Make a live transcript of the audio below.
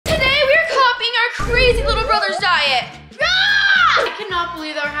cannot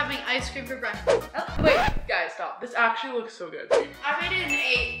believe that we're having ice cream for breakfast. Oh, wait, guys, stop. This actually looks so good. I made it an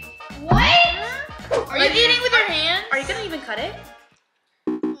 8. What? Are you eating with your hands? Are you gonna even cut it?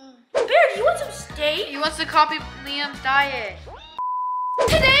 Bear, do you want some steak? He wants to copy Liam's diet.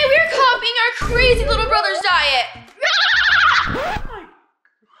 Today we are copying our crazy little brother's diet.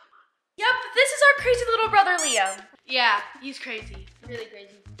 Yep, this is our crazy little brother Liam. Yeah, he's crazy. Really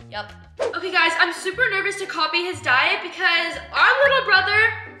crazy. Yep. Okay guys, I'm super nervous to copy his diet because our little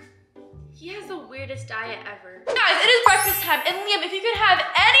brother, he has the weirdest diet ever. Guys, it is breakfast time, and Liam, if you could have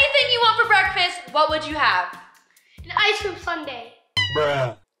anything you want for breakfast, what would you have? An ice cream sundae.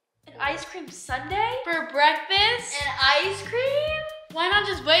 Bruh. An ice cream sundae? For breakfast? An ice cream? Why not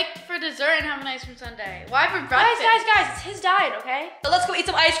just wait for dessert and have an ice cream sundae? Why for breakfast? Guys, it's his diet, okay? So let's go eat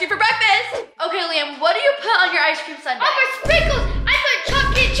some ice cream for breakfast. Okay, Liam, what do you put on your ice cream sundae? I put sprinkles. I put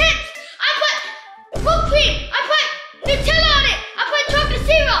chocolate chips. I put whipped cream. I put Nutella on it. I put chocolate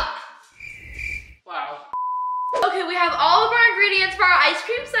syrup. Wow. Okay, we have all of our ingredients for our ice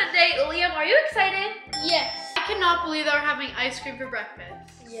cream sundae. Liam, are you excited? Yes. I cannot believe that we're having ice cream for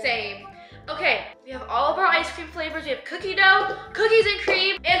breakfast. Yeah. Same. Okay, we have all of our ice cream flavors. We have cookie dough, cookies and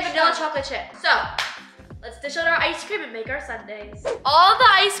cream, and vanilla chocolate chip. So, let's dish out our ice cream and make our sundaes. All the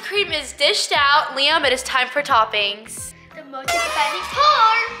ice cream is dished out. Liam, it is time for toppings. The most exciting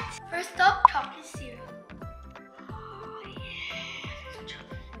part. First up, chocolate syrup. Oh,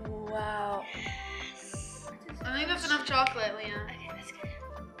 yeah. Wow. I think that's enough chocolate, Liam. Okay, that's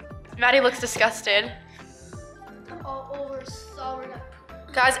good. Maddie looks disgusted. I'm all over sour nut.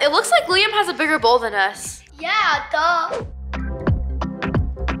 Guys, it looks like Liam has a bigger bowl than us. Yeah, duh.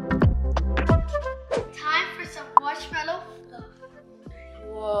 Time for some marshmallow fluff.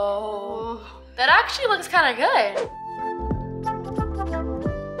 Whoa. That actually looks kind of good.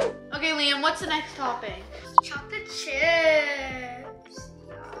 Okay, Liam, what's the next topping? Chocolate chips.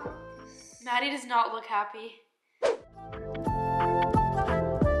 Maddie does not look happy.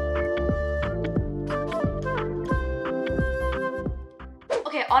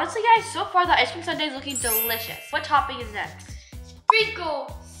 Okay, honestly guys, so far the ice cream sundae is looking delicious. What topping is next?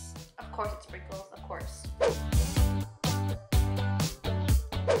 Sprinkles. Of course it's sprinkles, of course.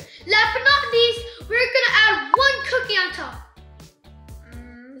 Last but not least, we're gonna add one cookie on top.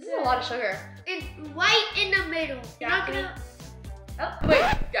 This is a lot of sugar. And right in the middle. You're not gonna... Oh, Wait,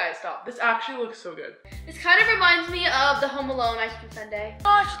 guys, stop. This actually looks so good. this kind of reminds me of the Home Alone ice cream sundae.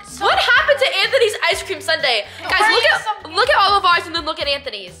 What happened to Anthony's ice cream sundae? Guys, look at all of ours and then look at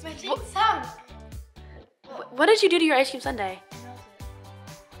Anthony's. What did you do to your ice cream sundae?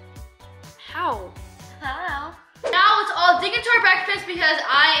 How? Hello. Now let's all dig into our breakfast because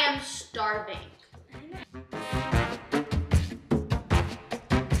I am starving.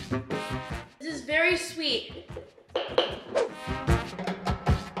 This is very sweet.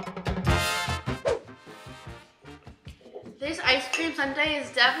 This ice cream sundae is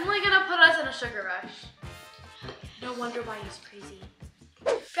definitely gonna put us in a sugar rush. No wonder why he's crazy.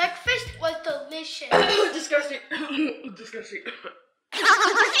 Breakfast was delicious. Disgusting. Disgusting. No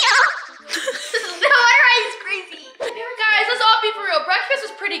wonder why he's crazy. Guys, let's all be for real. Breakfast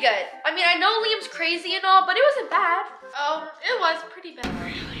was pretty good. I mean, I know Liam's crazy and all, but it wasn't bad. Oh, it was pretty bad.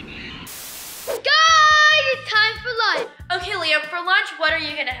 Guys, it's time for lunch. Okay, Liam, for lunch, what are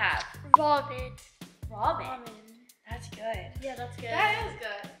you gonna have? Ramen. Ramen. That's good. Yeah, that's good. That is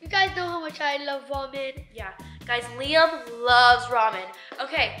good. You guys know how much I love ramen. Yeah, guys, Liam loves ramen.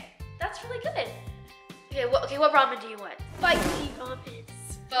 Okay, that's really good. Okay, what ramen do you want? Spicy ramen.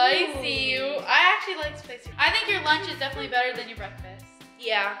 Spicy. I actually like spicy. I think your lunch is definitely better than your breakfast.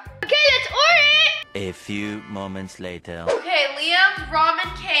 Yeah. Okay, let's order it. A few moments later. Okay, Liam's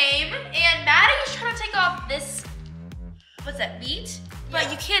ramen came, and Maddie is trying to take off this, what's that, meat?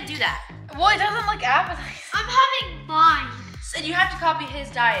 But you can't do that. Well, it doesn't look appetizing. I'm having mine. And you have to copy his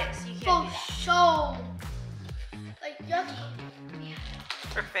diet, so you can't do For that. sure. Like yucky.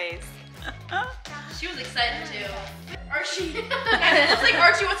 Her face. She was excited too. Archie. Guys, it looks like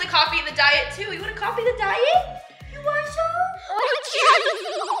Archie wants to copy the diet too. You want to copy the diet? You want some?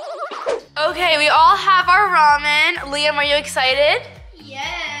 Okay, we all have our ramen. Liam, are you excited?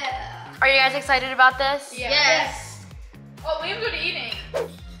 Yeah. Are you guys excited about this? Yeah. Yes. Oh, Liam's good at eating.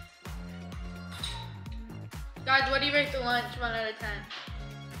 Guys, what do you rate the lunch 1 out of 10?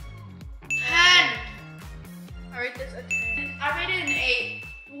 10. I rate this a 10. I rate it an 8.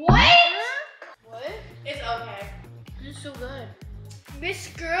 What? What? It's okay. It's so good. Miss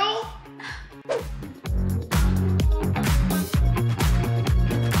Girl.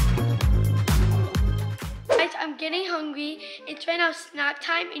 Guys, I'm getting hungry. It's right now snack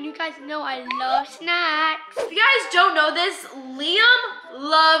time, and you guys know I love snacks. If you guys don't know this, Liam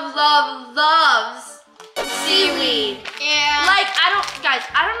loves seaweed. Yeah. Like, I don't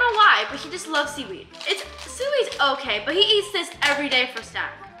know why, but he just loves seaweed. Seaweed's okay, but he eats this every day for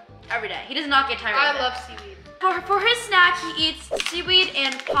snack. Every day. He does not get tired of it. I love seaweed. For his snack, he eats seaweed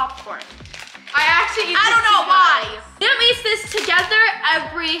and popcorn. I actually eat I this don't know too, why. guys. Liam eats this together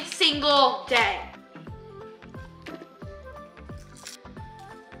every single day.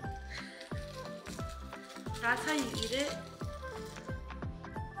 That's how you eat it?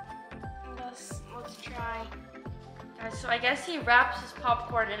 Let's try. Guys, so I guess he wraps his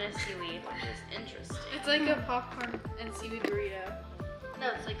popcorn in his seaweed, which is interesting. It's like a popcorn and seaweed burrito. No,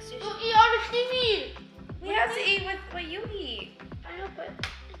 it's like sushi. Don't eat all the seaweed. We have to eat with what you eat. I know, but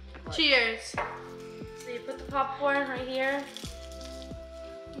Cheers. So you put the popcorn right here.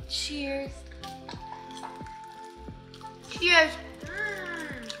 cheers. Cheers.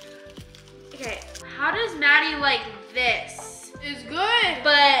 Okay, how does Maddie like this, It's good.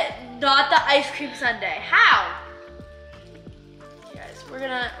 but not the ice cream sundae? How? Okay, guys, we're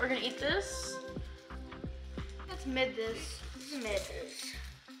gonna eat this. Let's mid this.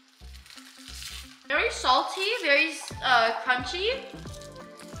 Very salty, very crunchy.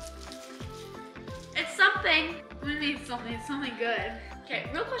 It's something. What do you mean something? It's something good. Okay,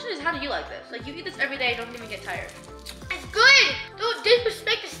 real question is, how do you like this? Like, you eat this every day, don't even get tired. It's good. Don't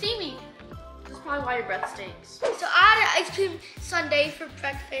disrespect the seaweed. This is probably why your breath stinks. So I had an ice cream sundae for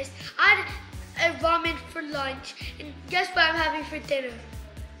breakfast. I had a ramen for lunch. And guess what I'm having for dinner?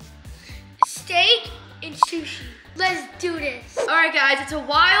 Steak and sushi. Let's do this. All right, guys, it's a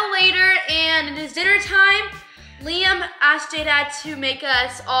while later, and it is dinner time. Liam asked J-Dad to make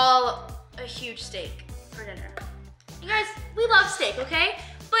us all a huge steak for dinner. You guys, we love steak, okay?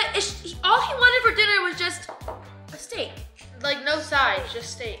 But all he wanted for dinner was just a steak. Like no sides, just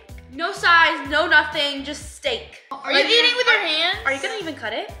steak. No size, no nothing, just steak. Are you eating with your hands? Are you gonna even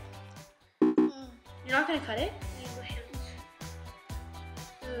cut it? You're not gonna cut it?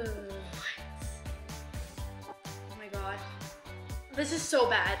 Oh my god. This is so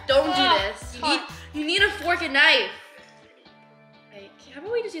bad. Don't do this. You need a fork and knife. Okay, how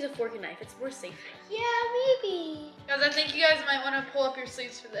about we just use a fork and knife? It's more safe. Yeah, maybe. Guys, I think you guys might want to pull up your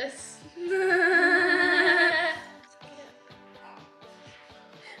sleeves for this.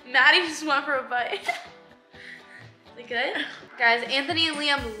 Maddie just went for a bite. Is it good? Guys, Anthony and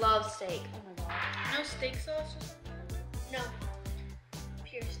Liam love steak. Oh my god. No steak sauce or something? No.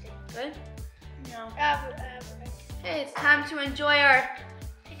 Pure steak. Good? No. Okay, it's time to enjoy our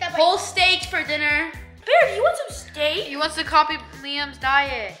Take that whole steak for dinner. Bear, do you want some steak? He wants to copy Liam's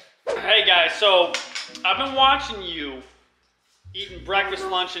diet. Hey guys, so I've been watching you eating breakfast,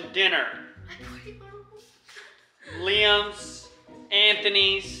 lunch, and dinner. Liam's,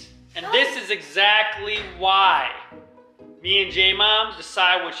 Anthony's, and this is exactly why me and J-Mom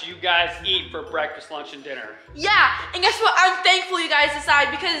decide what you guys eat for breakfast, lunch, and dinner. Yeah, and guess what? I'm thankful you guys decide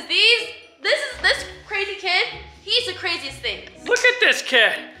because this crazy kid, he eats the craziest things. Look at this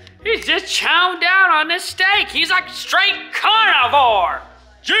kid. He's just chowing down on this steak. He's like straight carnivore.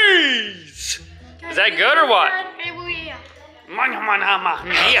 Jeez. Is that good or what?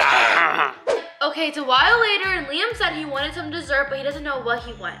 Okay, it's a while later and Liam said he wanted some dessert, but he doesn't know what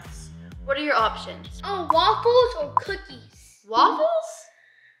he wants. What are your options? Oh, waffles or cookies? Waffles?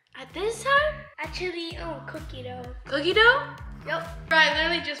 At this time? Actually, cookie dough. Cookie dough? Yep. I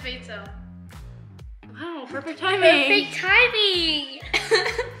literally just made some. Wow, perfect timing. Perfect timing.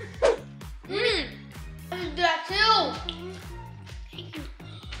 I can do that too.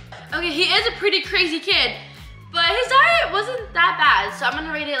 Okay, he is a pretty crazy kid, but his diet wasn't that bad, so I'm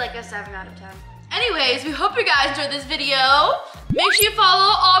gonna rate it like a 7 out of 10. Anyways, we hope you guys enjoyed this video. Make sure you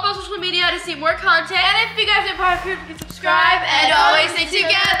follow all of our social media to see more content. And if you guys are part of it, you can subscribe and always stay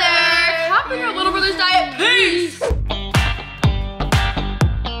together. Copying our little brother's diet. Peace!